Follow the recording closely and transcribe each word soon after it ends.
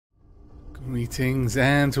Greetings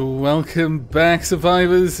and welcome back,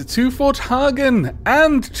 survivors, to Fort Hagen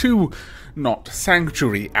and to not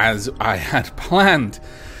Sanctuary as I had planned.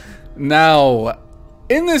 Now,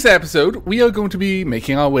 in this episode, we are going to be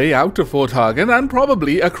making our way out of Fort Hagen and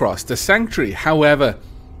probably across to Sanctuary. However,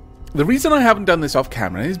 the reason I haven't done this off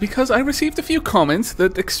camera is because I received a few comments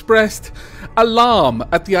that expressed alarm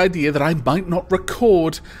at the idea that I might not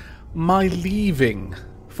record my leaving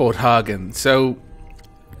Fort Hagen. So,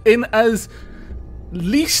 in as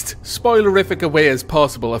least spoilerific a way as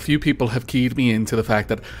possible, a few people have keyed me into the fact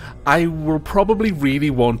that I will probably really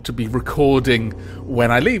want to be recording when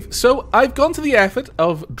I leave. So I've gone to the effort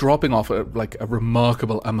of dropping off a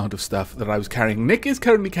remarkable amount of stuff that I was carrying. Nick is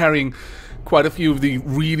currently carrying quite a few of the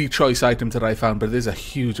really choice items that I found, but there's a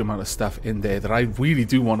huge amount of stuff in there that I really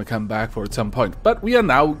do want to come back for at some point. But we are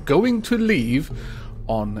now going to leave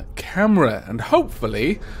on camera, and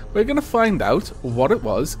hopefully we're going to find out what it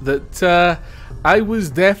was that I was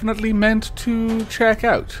definitely meant to check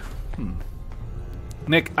out.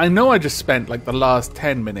 Nick, I know I just spent like the last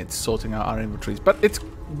 10 minutes sorting out our inventories, but it's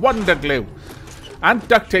Wonder Glue and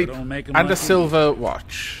duct tape and a silver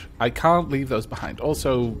watch. I can't leave those behind.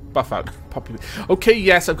 Also, buff out. Okay,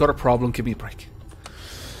 yes, I've got a problem. Give me a break.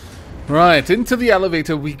 Right, into the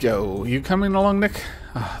elevator we go. You coming along, Nick?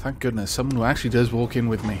 Oh, thank goodness, someone who actually does walk in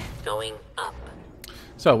with me. Going up.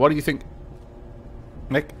 So, what do you think,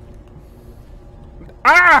 Nick?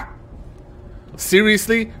 Ah!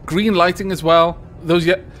 Seriously? Green lighting as well? Those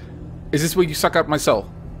yet? Is this where you suck out my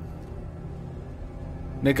soul?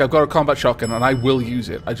 Nick, I've got a combat shotgun and I will use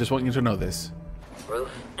it. I just want you to know this.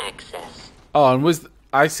 Roof access. Oh, and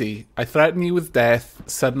I see. I threaten you with death.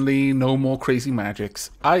 Suddenly, no more crazy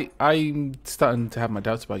magics. I'm starting to have my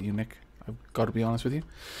doubts about you, Nick. I've got to be honest with you.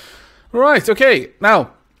 Right, okay.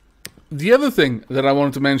 Now, the other thing that I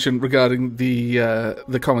wanted to mention regarding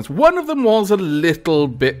the comments, one of them was a little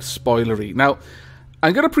bit spoilery. Now,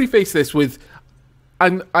 I'm going to preface this with,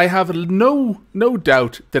 I have no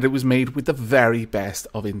doubt that it was made with the very best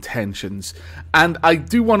of intentions. And I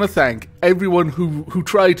do want to thank everyone who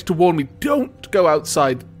tried to warn me, don't go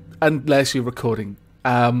outside unless you're recording.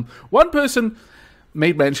 One person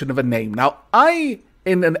made mention of a name. Now,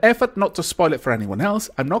 in an effort not to spoil it for anyone else,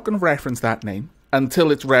 I'm not going to reference that name until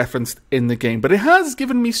it's referenced in the game. But it has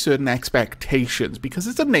given me certain expectations, because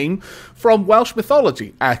it's a name from Welsh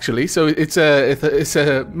mythology, actually. So it's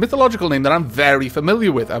a mythological name that I'm very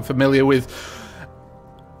familiar with. I'm familiar with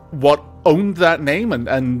what owned that name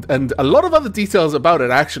and a lot of other details about it,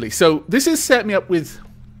 actually. So this has set me up with,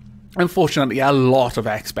 unfortunately, a lot of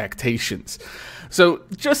expectations. So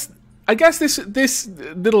just, I guess this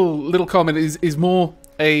little comment is more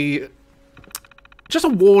just a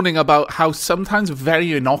warning about how sometimes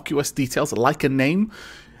very innocuous details like a name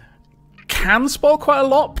can spoil quite a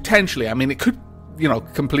lot, potentially. I mean, it could,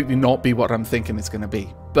 completely not be what I'm thinking it's going to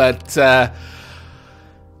be. But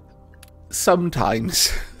sometimes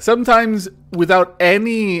without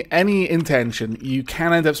any intention, you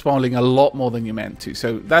can end up spoiling a lot more than you meant to.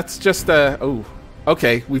 So that's just oh,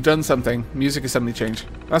 okay, we've done something. Music has suddenly changed.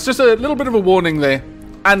 That's just a little bit of a warning there.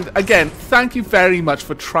 And again, thank you very much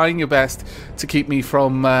for trying your best to keep me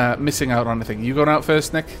from missing out on anything. You going out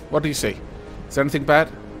first, Nick? What do you see? Is there anything bad?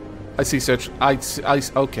 I see search. Okay.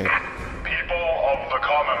 People of the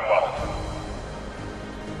Commonwealth.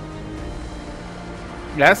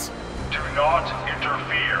 Yes? Do not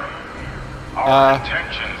interfere. Our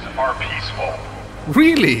intentions are peaceful.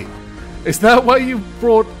 Really? Is that why you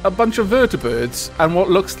brought a bunch of vertibirds and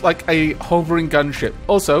what looks like a hovering gunship?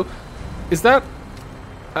 Also, is that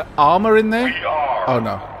armor in there? We are oh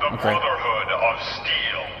no. The Okay. Brotherhood of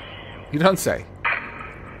Steel. You don't say.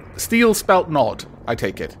 Steel spelt nod, I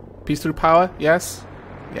take it. Peace through power? Yes?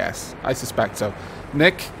 Yes, I suspect so.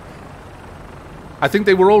 Nick, I think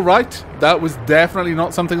they were all right. That was definitely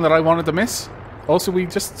not something that I wanted to miss. Also, we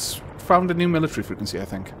just found a new military frequency, I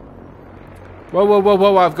think.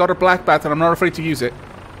 Whoa, I've got a black bat and I'm not afraid to use it.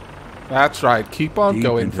 That's right, keep on Deep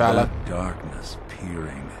going, into fella. that darkness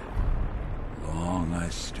peering. Long I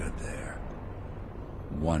stood there,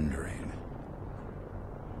 wondering,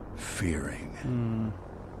 fearing.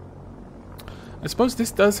 I suppose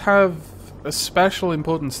this does have a special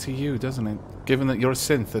importance to you, doesn't it? Given that you're a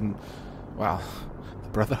synth and, well, the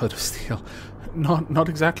Brotherhood of Steel, not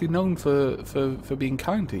exactly known for being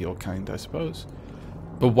kind to your kind, I suppose.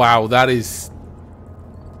 But wow, that is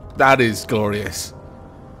glorious.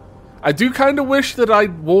 I do kind of wish that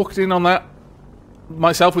I'd walked in on that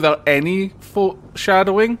myself without any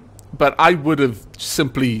foreshadowing, but I would have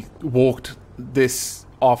simply walked this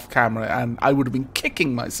off camera, and I would have been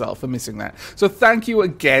kicking myself for missing that. So thank you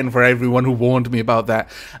again for everyone who warned me about that.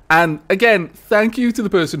 And again, thank you to the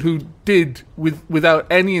person who did, without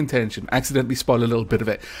any intention, accidentally spoil a little bit of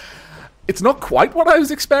it. It's not quite what I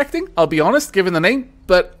was expecting, I'll be honest, given the name,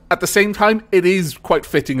 but at the same time, it is quite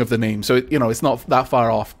fitting of the name, so it's not that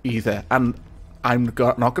far off either. And I'm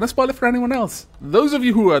not going to spoil it for anyone else. Those of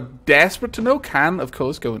you who are desperate to know can, of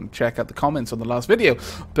course, go and check out the comments on the last video.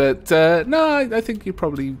 But no, I think you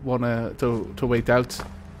probably want to wait out.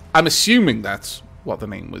 I'm assuming that's what the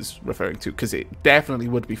name was referring to, because it definitely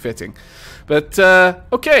would be fitting. But,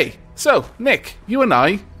 okay. So, Nick, you and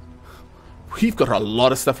I, we've got a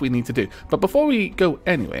lot of stuff we need to do. But before we go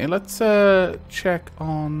anyway, let's check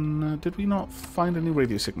on... did we not find any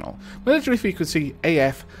radio signal? Military frequency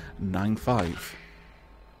AF95.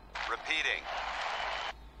 Repeating.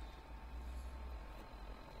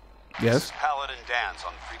 Yes? This is Paladin Dance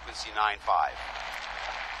on frequency 95.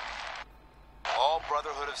 All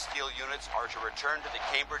Brotherhood of Steel units are to return to the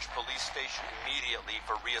Cambridge police station immediately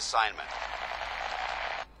for reassignment.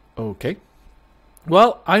 Okay.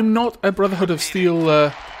 Well, I'm not a Brotherhood of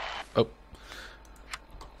Steel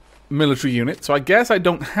military unit, so I guess I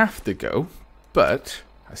don't have to go, but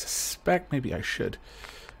I suspect maybe I should.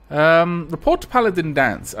 Report to Paladin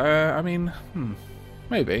Dance. I mean,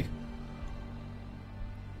 maybe.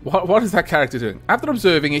 What is that character doing? After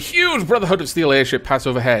observing a huge Brotherhood of Steel airship pass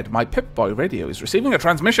overhead, my Pip-Boy radio is receiving a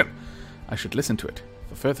transmission. I should listen to it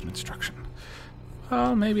for further instruction.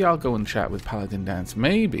 Well, maybe I'll go and chat with Paladin Dance.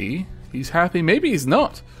 Maybe he's happy, maybe he's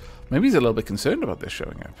not. Maybe he's a little bit concerned about this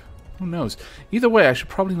showing up. Who knows? Either way, I should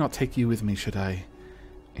probably not take you with me, should I?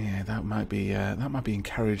 Yeah, that might be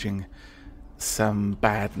encouraging some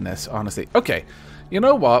badness, honestly. Okay, you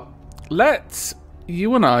know what? Let's,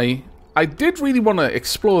 you and I did really want to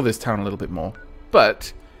explore this town a little bit more,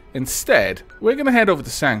 but instead, we're going to head over to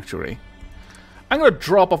Sanctuary. I'm going to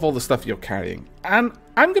drop off all the stuff you're carrying, and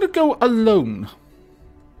I'm going to go alone.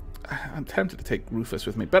 I'm tempted to take Rufus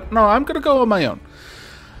with me, but no, I'm going to go on my own.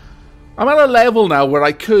 I'm at a level now where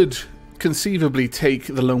I could conceivably take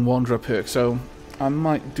the Lone Wanderer perk, so I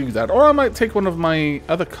might do that. Or I might take one of my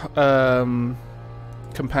other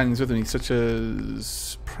companions with me, such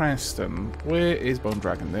as Preston. Where is Bone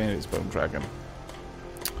Dragon? There is Bone Dragon.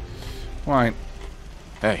 Right.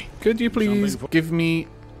 Hey, could you please give me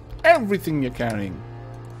everything you're carrying?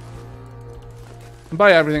 And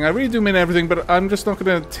by everything, I really do mean everything, but I'm just not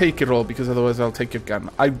going to take it all, because otherwise I'll take your gun.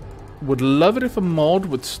 I would love it if a mod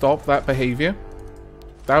would stop that behavior.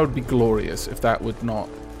 That would be glorious if that would not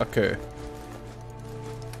occur.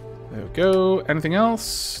 There we go. Anything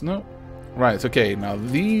else? No. Right, okay. Now,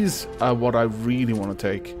 these are what I really want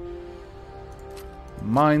to take.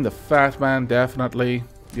 Mine, the Fat Man, definitely.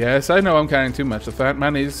 Yes, I know I'm carrying too much. The Fat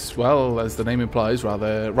Man is, well, as the name implies,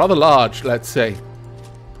 rather large, let's say.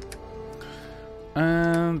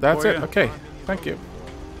 And that's it. Okay, thank you.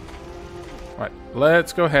 Right,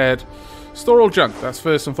 let's go ahead. Store all junk, that's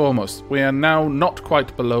first and foremost. We are now not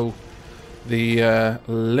quite below the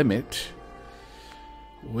limit.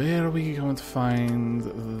 Where are we going to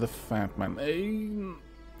find the Fat Man?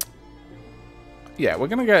 Yeah, we're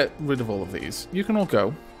going to get rid of all of these. You can all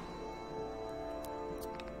go.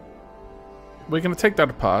 We're going to take that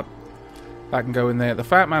apart. That can go in there. The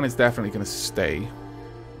Fat Man is definitely going to stay.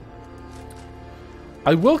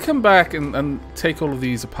 I will come back and take all of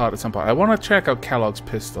these apart at some point. I want to check out Kellogg's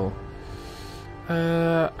pistol.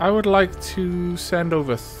 I would like to send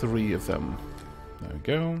over 3 of them. There we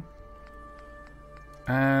go.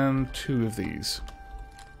 And 2 of these.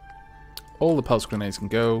 All the pulse grenades can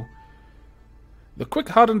go. The quick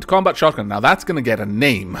hardened combat shotgun. Now that's going to get a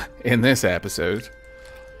name in this episode.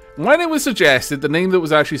 When it was suggested, the name that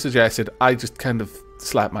was actually suggested, I just kind of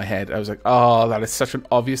slapped my head. I was like, oh, that is such an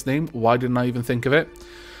obvious name. Why didn't I even think of it?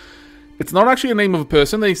 It's not actually a name of a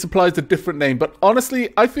person. They supplied a different name. But honestly,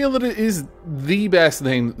 I feel that it is the best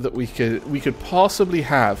name that we could possibly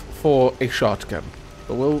have for a shotgun.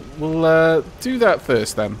 But we'll do that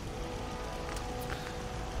first then.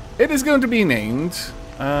 It is going to be named.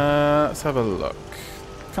 Let's have a look.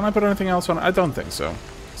 Can I put anything else on? I don't think so.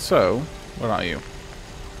 So, where are you?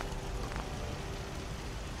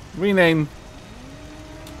 Rename.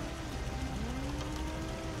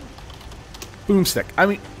 Boomstick. I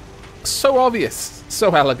mean, so obvious.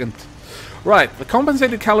 So elegant. Right, the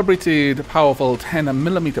compensated calibrated powerful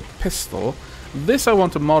 10mm pistol. This I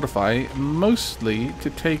want to modify mostly to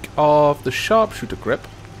take off the sharpshooter grip.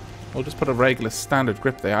 We'll just put a regular standard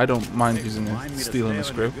grip there. I don't mind using a steel and a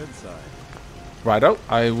screw. Righto,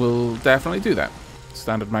 I will definitely do that.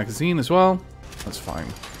 Standard magazine as well. That's fine.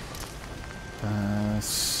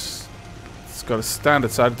 Scope got a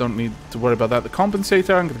standard side. Don't need to worry about that. The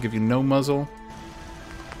compensator, I'm going to give you no muzzle.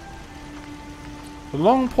 The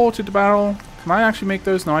long ported barrel. Can I actually make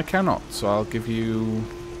those? No, I cannot. So I'll give you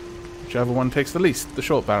whichever one takes the least. The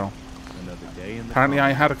short barrel. Apparently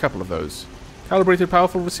I had a couple of those. Calibrated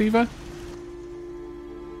powerful receiver.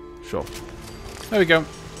 Sure. There we go.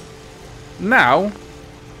 Now,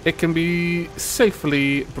 it can be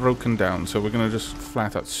safely broken down. So we're going to just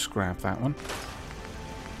flat out scrap that one.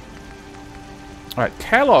 Alright,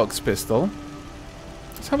 Kellogg's pistol.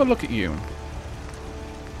 Let's have a look at you.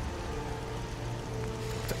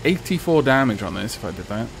 84 damage on this if I did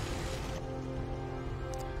that.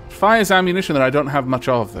 Fires ammunition that I don't have much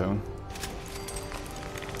of though.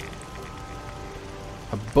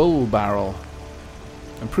 A bull barrel.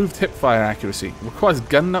 Improved hip fire accuracy. Requires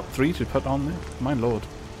gun nut 3 to put on there. My lord.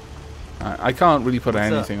 I can't really put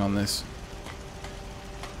anything on this.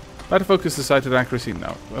 Better focus the sighted accuracy.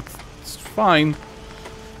 No, that's fine.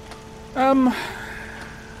 I'm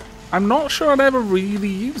not sure I'd ever really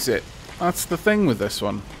use it. That's the thing with this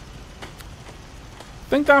one. I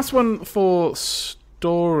think that's one for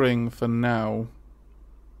storing for now.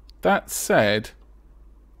 That said,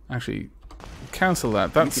 actually, cancel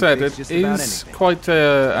that. That said, it is quite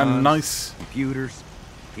a nice computers,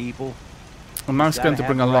 people. A nice gun to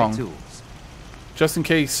bring along, just in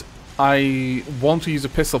case I want to use a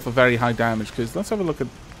pistol for very high damage. Because let's have a look at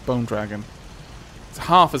Bone Dragon. It's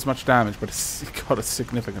half as much damage, but it's got a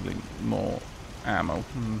significantly more ammo.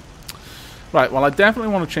 Right, well, I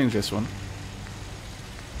definitely want to change this one.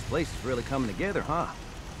 This place is really coming together, huh?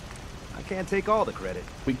 I can't take all the credit.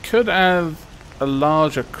 We could add a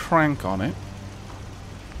larger crank on it.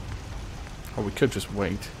 Or we could just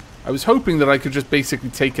wait. I was hoping that I could just basically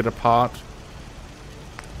take it apart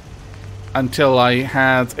until I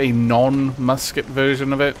had a non-musket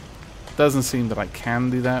version of it. Doesn't seem that I can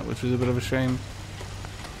do that, which is a bit of a shame.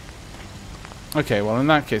 Okay, well, in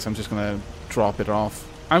that case, I'm just going to drop it off.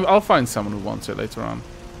 I'll find someone who wants it later on.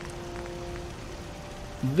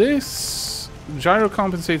 This gyro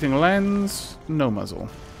compensating lens, no muzzle.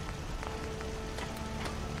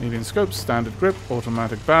 Medium scope, standard grip,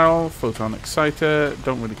 automatic barrel, photon exciter.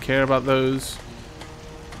 Don't really care about those.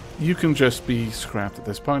 You can just be scrapped at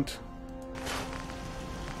this point.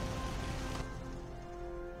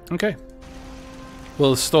 Okay.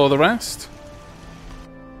 We'll store the rest.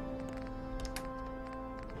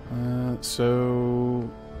 So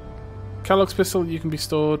Kellogg's pistol, you can be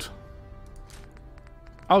stored.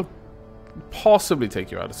 I'll possibly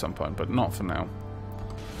take you out at some point, but not for now.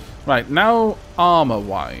 Right, now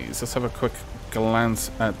armor-wise, let's have a quick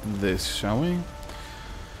glance at this, shall we?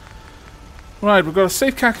 Right, we've got a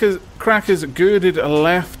safe cracker's girded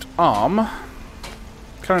left arm.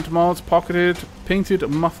 Current mods, pocketed, painted,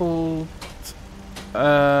 muffled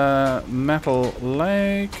metal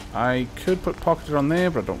leg. I could put pocketed on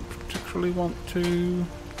there, but I don't particularly want to.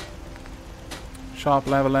 Sharp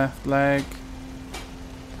lever left leg.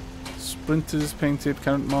 Sprinters painted,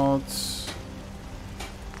 current mods.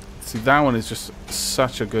 See, that one is just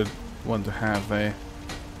such a good one to have there.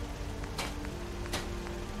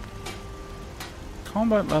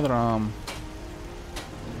 Combat leather arm.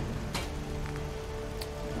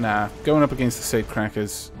 Nah, going up against the safe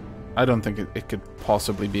crackers, I don't think it could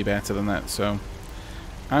possibly be better than that, so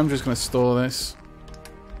I'm just going to store this.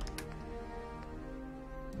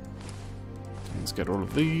 Let's get all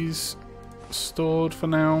of these stored for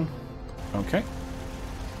now. Okay.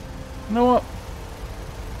 You know what?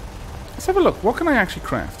 Let's have a look. What can I actually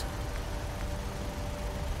craft?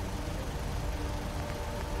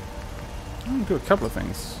 I can do a couple of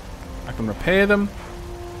things. I can repair them.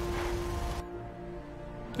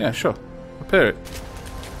 Yeah, sure. Repair it.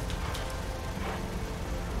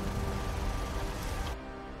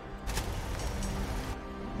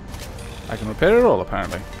 I can repair it all,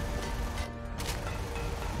 apparently.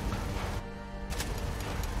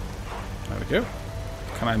 There we go.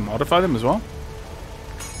 Can I modify them as well?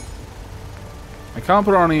 I can't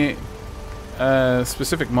put on any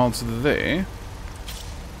specific mods there.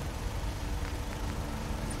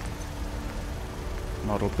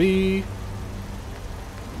 Model B.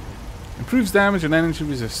 Improves damage and energy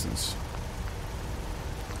resistance.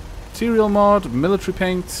 Material mod, military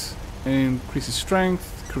paint, increases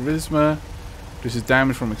strength, charisma, reduces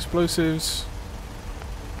damage from explosives.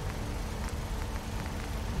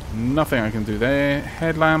 Nothing I can do there.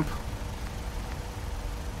 Headlamp.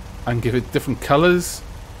 I can give it different colors.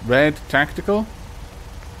 Red, tactical.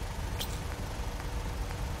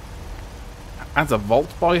 Adds a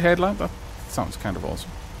Vault Boy headlamp. That sounds kind of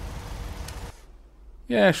awesome.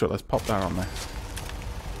 Yeah, sure, let's pop that on there.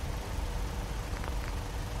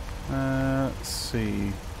 Let's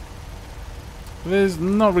see. There's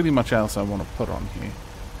not really much else I want to put on here.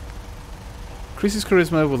 Increases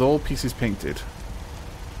charisma with all pieces painted.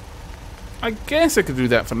 I guess I could do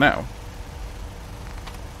that for now,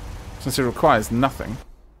 since it requires nothing.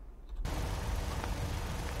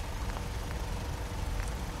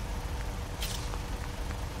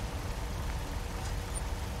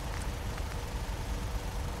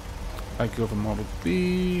 I go for model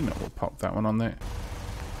B. No, we'll pop that one on there.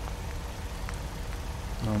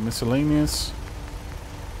 No miscellaneous.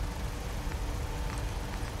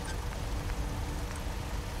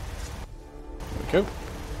 There we go.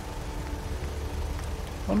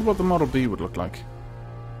 Wonder what the Model B would look like.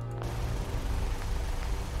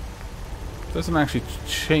 Doesn't actually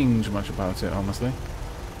change much about it, honestly.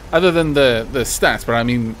 Other than the stats, but I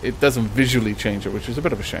mean, it doesn't visually change it, which is a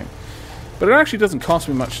bit of a shame. But it actually doesn't cost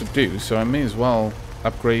me much to do, so I may as well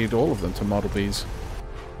upgrade all of them to Model Bs.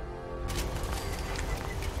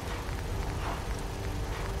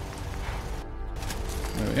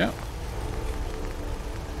 There we go.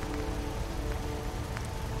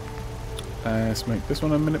 Let's make this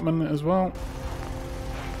one a Minuteman as well.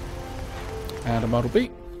 And a Model B.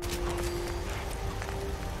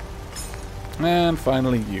 And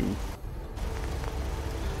finally you.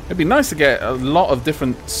 It'd be nice to get a lot of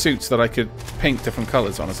different suits that I could paint different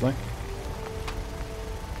colours, honestly.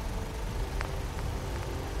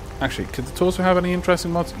 Actually, could the torso have any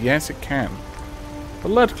interesting mods? Yes, it can.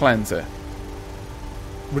 Blood cleanser.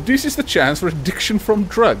 Reduces the chance for addiction from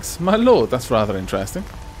drugs. My lord, that's rather interesting.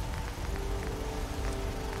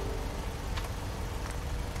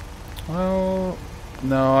 Well,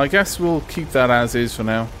 no, I guess we'll keep that as is for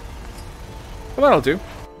now. But that'll do.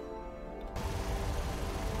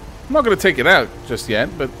 I'm not going to take it out just yet,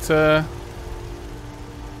 but glad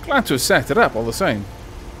to have set it up all the same.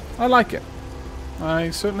 I like it. I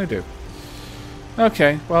certainly do.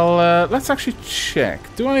 Okay, well, let's actually check.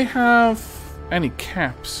 Do I have any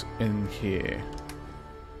caps in here?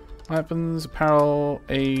 Weapons, apparel,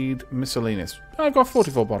 aid, miscellaneous. I've got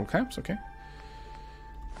 44 bottle caps, okay.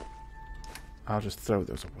 I'll just throw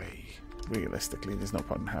those away. Realistically, there's no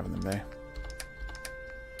point in having them there.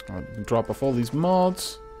 I'll drop off all these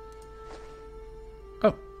mods.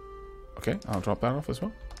 Oh, okay, I'll drop that off as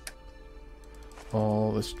well.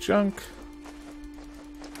 All this junk.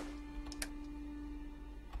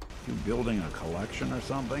 You building a collection or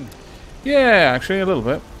something? Yeah, actually, a little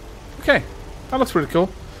bit. Okay, that looks pretty cool.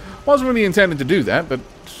 Wasn't really intending to do that, but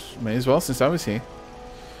may as well since I was here.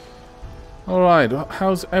 Alright,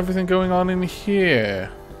 how's everything going on in here?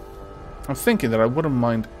 I'm thinking that I wouldn't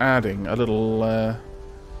mind adding a little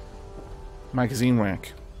magazine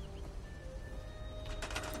rack.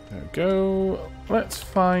 There we go. Let's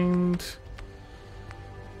find...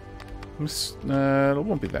 it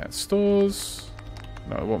won't be that. Stores.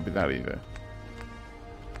 No, it won't be that either.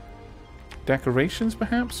 Decorations,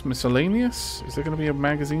 perhaps? Miscellaneous? Is there going to be a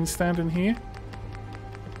magazine stand in here?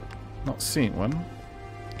 Not seeing one.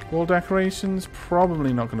 Wall decorations?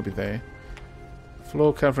 Probably not going to be there.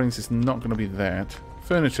 Floor coverings is not going to be that.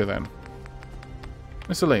 Furniture, then.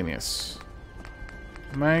 Miscellaneous.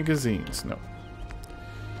 Magazines? No.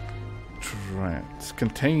 Tracts.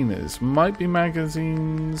 Containers. Might be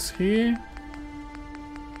magazines here.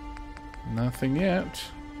 Nothing yet.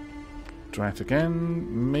 Drat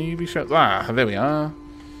again. Maybe shut. Ah, there we are.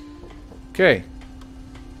 Okay.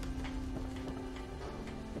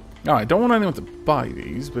 Oh, I don't want anyone to buy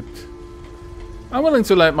these, but I'm willing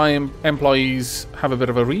to let my employees have a bit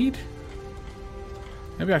of a read.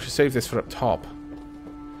 Maybe I should save this for up top.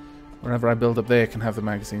 Wherever I build up there, can have the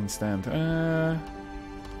magazine stand.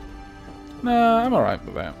 Nah, I'm alright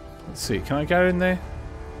with that. Let's see, can I get in there?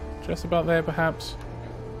 Just about there, perhaps?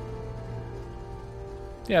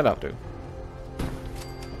 Yeah, that'll do.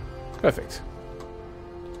 Perfect.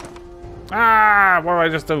 Ah! What did I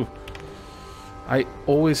just do? I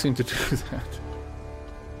always seem to do that.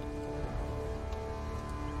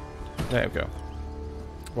 There we go.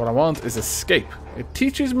 What I want is escape. It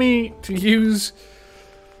teaches me to use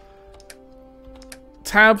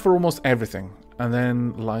tab for almost everything. And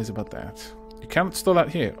then lies about that. You can't store that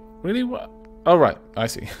here. Really? What? Oh, right. I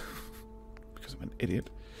see. Because I'm an idiot.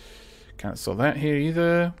 Can't store that here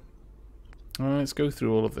either. Alright, let's go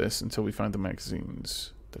through all of this until we find the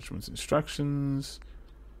magazines. Dutchman's instructions.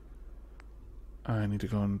 I need to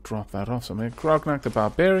go and drop that off somewhere. Grognak the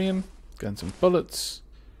Barbarian. Guns and bullets.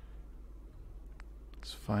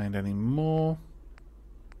 Let's find any more.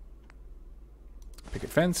 Picket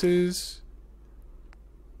fences.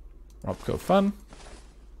 Robco Fun.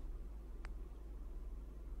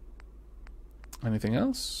 Anything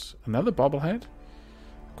else? Another bobblehead.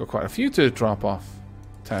 Got quite a few to drop off.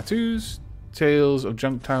 Tattoos, Tales of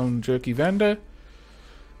Junktown Jerky Vendor,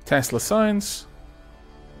 Tesla Science,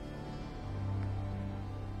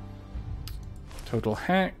 Total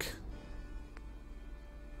Hack,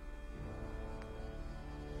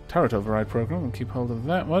 Turret Override Program, we'll keep hold of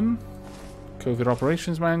that one. COVID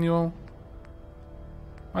Operations Manual.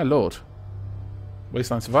 My lord.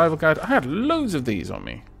 Wasteland Survival Guide. I had loads of these on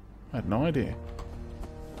me. I had no idea.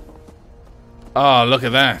 Oh, look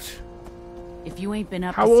at that. If you ain't been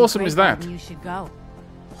up How to see awesome is Great that? Garden, you should go.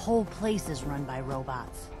 The whole place is run by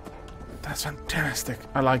robots. That's fantastic.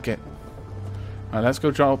 I like it. Alright, let's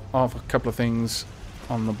go drop off a couple of things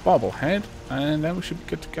on the bobblehead, and then we should be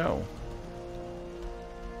good to go.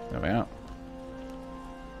 There we are.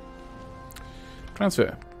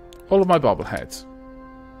 Transfer. All of my bobbleheads.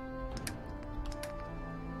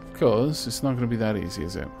 Of course, it's not going to be that easy,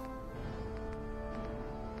 is it?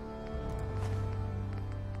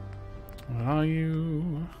 Where are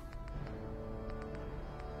you?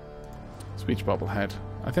 Speech bobblehead.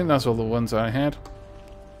 I think that's all the ones I had.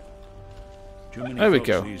 There we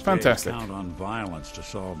go. Fantastic. Count on violence to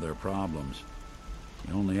solve their problems.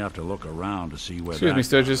 You only have to look around to see where. Excuse me,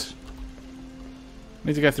 Sturgis.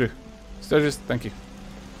 Need to get through. Sturgis, thank you.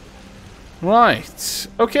 Right.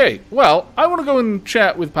 Okay. Well, I want to go and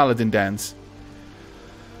chat with Paladin Dance.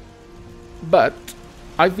 But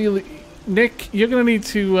I feel, Nick, you're going to need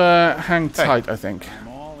to hang tight, I think. I'm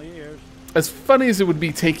all ears. As funny as it would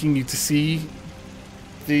be taking you to see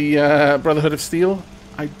the Brotherhood of Steel,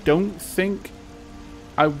 I don't think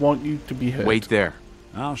I want you to be hurt. Wait there.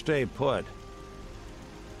 I'll stay put.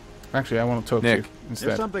 Actually, I want to talk Nick. to you Is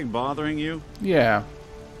instead. something bothering you? Yeah.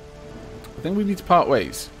 I think we need to part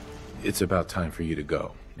ways. It's about time for you to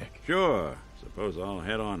go, Nick. Sure. Suppose I'll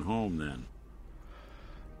head on home then.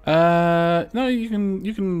 No, you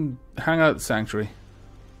can hang out at the sanctuary.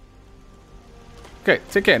 Okay,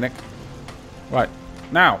 take care, Nick. Right,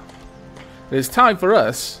 now it is time for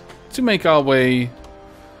us to make our way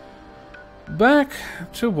back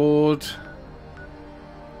toward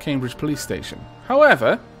Cambridge Police Station.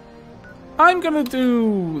 However, I'm gonna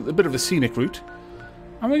do a bit of a scenic route,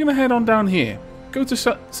 and we're gonna head on down here, go to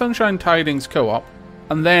Sunshine Tidings Co-op,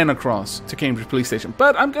 and then across to Cambridge Police Station.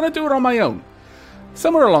 But I'm gonna do it on my own.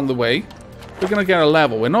 Somewhere along the way, we're going to get a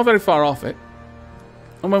level. We're not very far off it.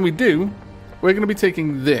 And when we do, we're going to be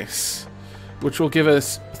taking this, which will give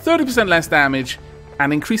us 30% less damage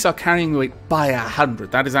and increase our carrying weight by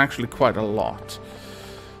 100. That is actually quite a lot.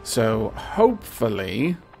 So,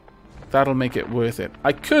 hopefully, that'll make it worth it.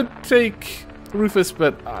 I could take Rufus,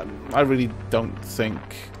 but I really don't think...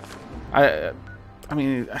 I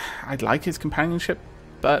mean, I'd like his companionship,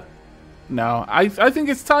 but... No, I think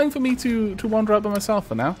it's time for me to wander out by myself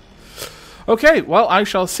for now. Okay, well, I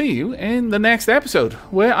shall see you in the next episode,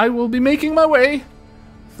 where I will be making my way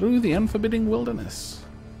through the unforbidding wilderness.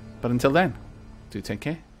 But until then, do take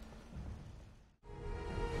care.